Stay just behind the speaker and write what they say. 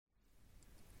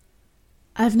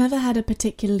I've never had a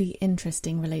particularly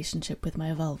interesting relationship with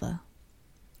my vulva.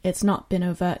 It's not been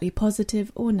overtly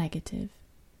positive or negative.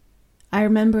 I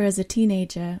remember as a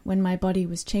teenager, when my body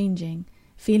was changing,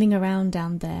 feeling around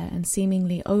down there and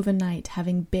seemingly overnight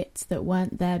having bits that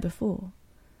weren't there before.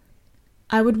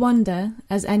 I would wonder,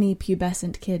 as any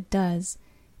pubescent kid does,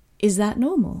 is that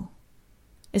normal?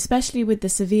 Especially with the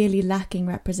severely lacking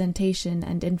representation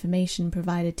and information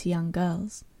provided to young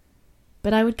girls.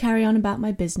 But I would carry on about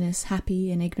my business, happy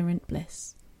in ignorant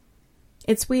bliss.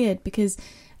 It's weird because,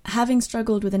 having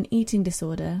struggled with an eating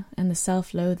disorder and the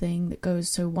self-loathing that goes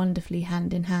so wonderfully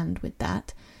hand in hand with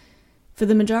that, for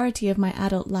the majority of my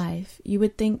adult life, you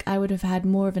would think I would have had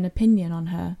more of an opinion on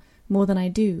her, more than I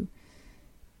do.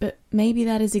 But maybe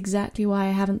that is exactly why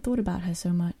I haven't thought about her so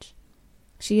much.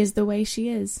 She is the way she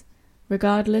is,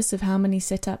 regardless of how many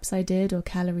sit-ups I did or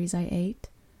calories I ate.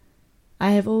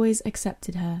 I have always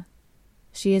accepted her.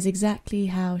 She is exactly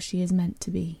how she is meant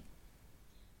to be.